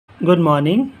Good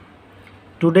morning.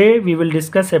 Today we will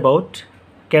discuss about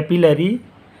capillarity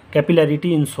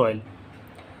in soil.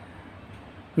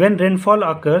 When rainfall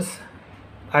occurs,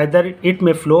 either it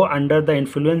may flow under the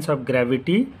influence of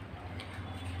gravity,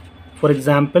 for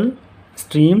example,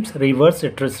 streams, rivers,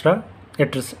 etc.,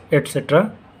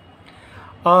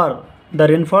 or the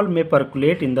rainfall may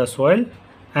percolate in the soil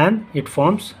and it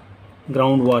forms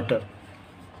groundwater.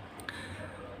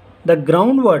 The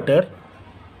groundwater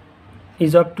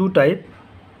is of two types.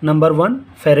 Number one,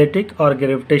 phreatic or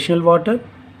gravitational water,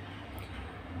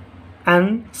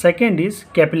 and second is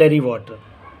capillary water.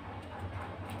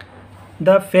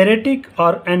 The phreatic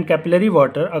and capillary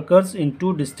water occurs in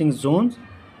two distinct zones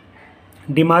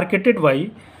demarcated by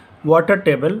water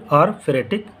table or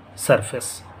phreatic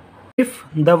surface. If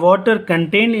the water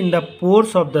contained in the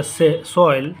pores of the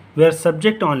soil were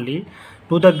subject only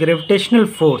to the gravitational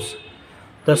force,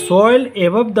 the soil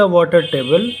above the water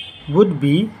table would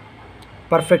be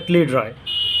perfectly dry.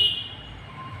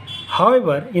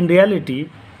 However, in reality,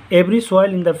 every soil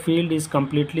in the field is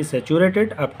completely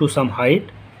saturated up to some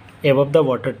height above the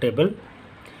water table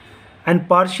and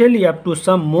partially up to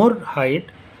some more height.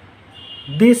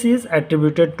 This is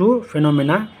attributed to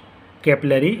phenomena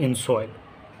capillary in soil.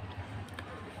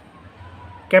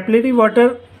 Capillary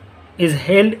water is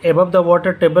held above the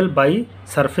water table by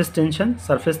surface tension.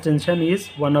 Surface tension is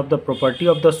one of the property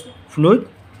of the fluid.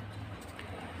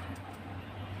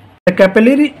 The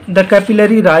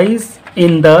capillary rise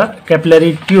in the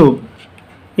capillary tube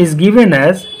is given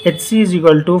as Hc is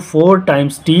equal to 4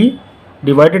 times T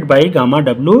divided by gamma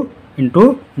W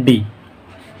into D,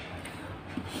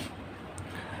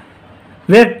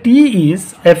 where T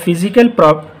is a physical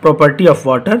property of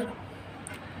water.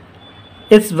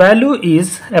 Its value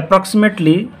is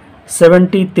approximately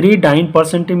 73 dyne per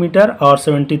centimeter or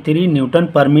 73 Newton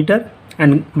per meter,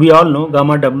 and we all know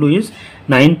gamma W is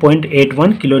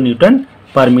 9.81 kilonewton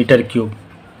per meter cube.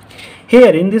 Here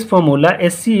in this formula,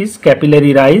 Sc is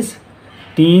capillary rise,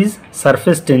 T is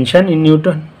surface tension in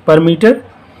Newton per meter,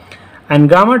 and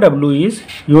gamma W is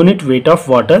unit weight of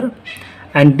water,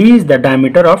 and D is the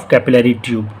diameter of capillary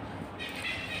tube.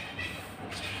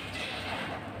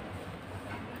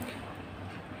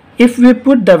 If we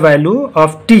put the value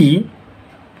of T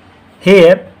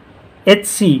here,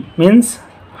 Hc means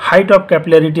height of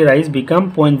capillarity rise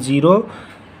become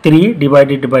 0.03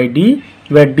 divided by D,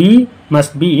 where D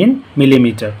must be in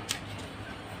millimeter.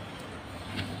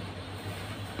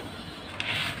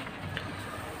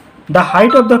 The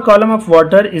height of the column of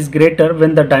water is greater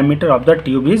when the diameter of the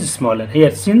tube is smaller.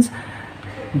 Here, since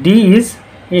D is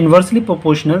inversely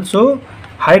proportional, so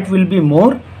height will be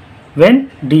more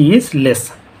when D is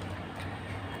less.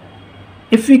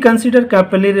 If we consider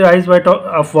capillary rise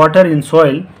of water in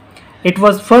soil, it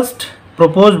was first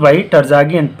proposed by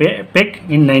Terzaghi and Peck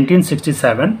in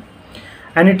 1967,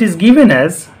 and it is given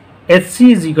as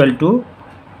Hc is equal to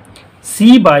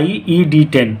C by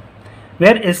ED10,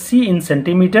 where Sc in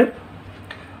centimeter.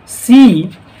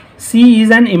 C is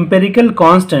an empirical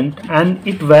constant and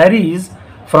it varies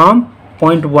from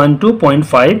 0.1 to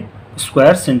 0.5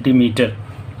 square centimeter.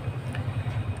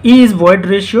 E is void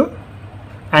ratio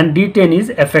and D10 is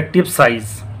effective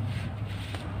size.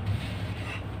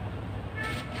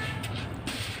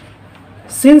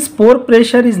 Since pore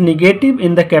pressure is negative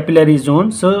in the capillary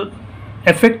zone, so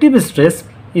effective stress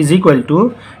is equal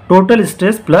to total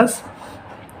stress plus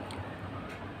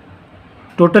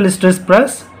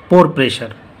pore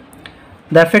pressure.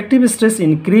 The effective stress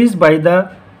increased by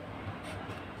the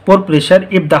pore pressure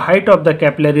if the height of the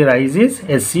capillary rise is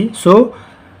Sc. So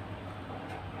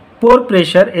pore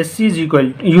pressure Uc is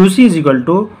equal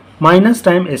to minus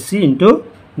times Sc into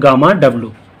gamma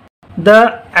W.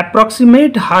 The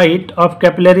approximate height of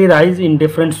capillary rise in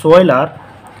different soil are,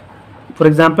 for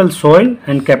example, soil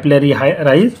and capillary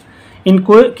rise. In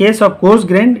case of coarse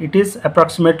grain, it is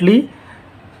approximately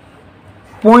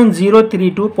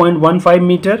 0.03 to 0.15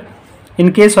 meter.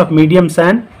 In case of medium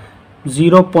sand,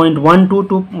 0.12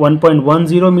 to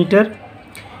 1.10 meter.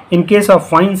 In case of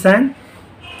fine sand,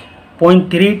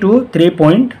 0.3 to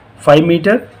 3.5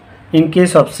 meter. In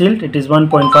case of silt, it is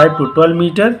 1.5 to 12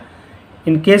 meter.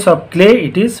 In case of clay,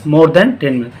 it is more than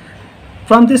 10 meter.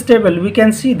 From this table, we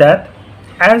can see that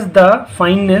as the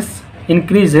fineness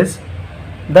increases,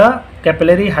 the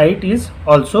capillary height is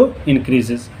also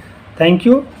increases. Thank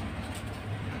you.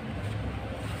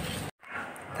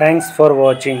 Thanks for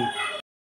watching.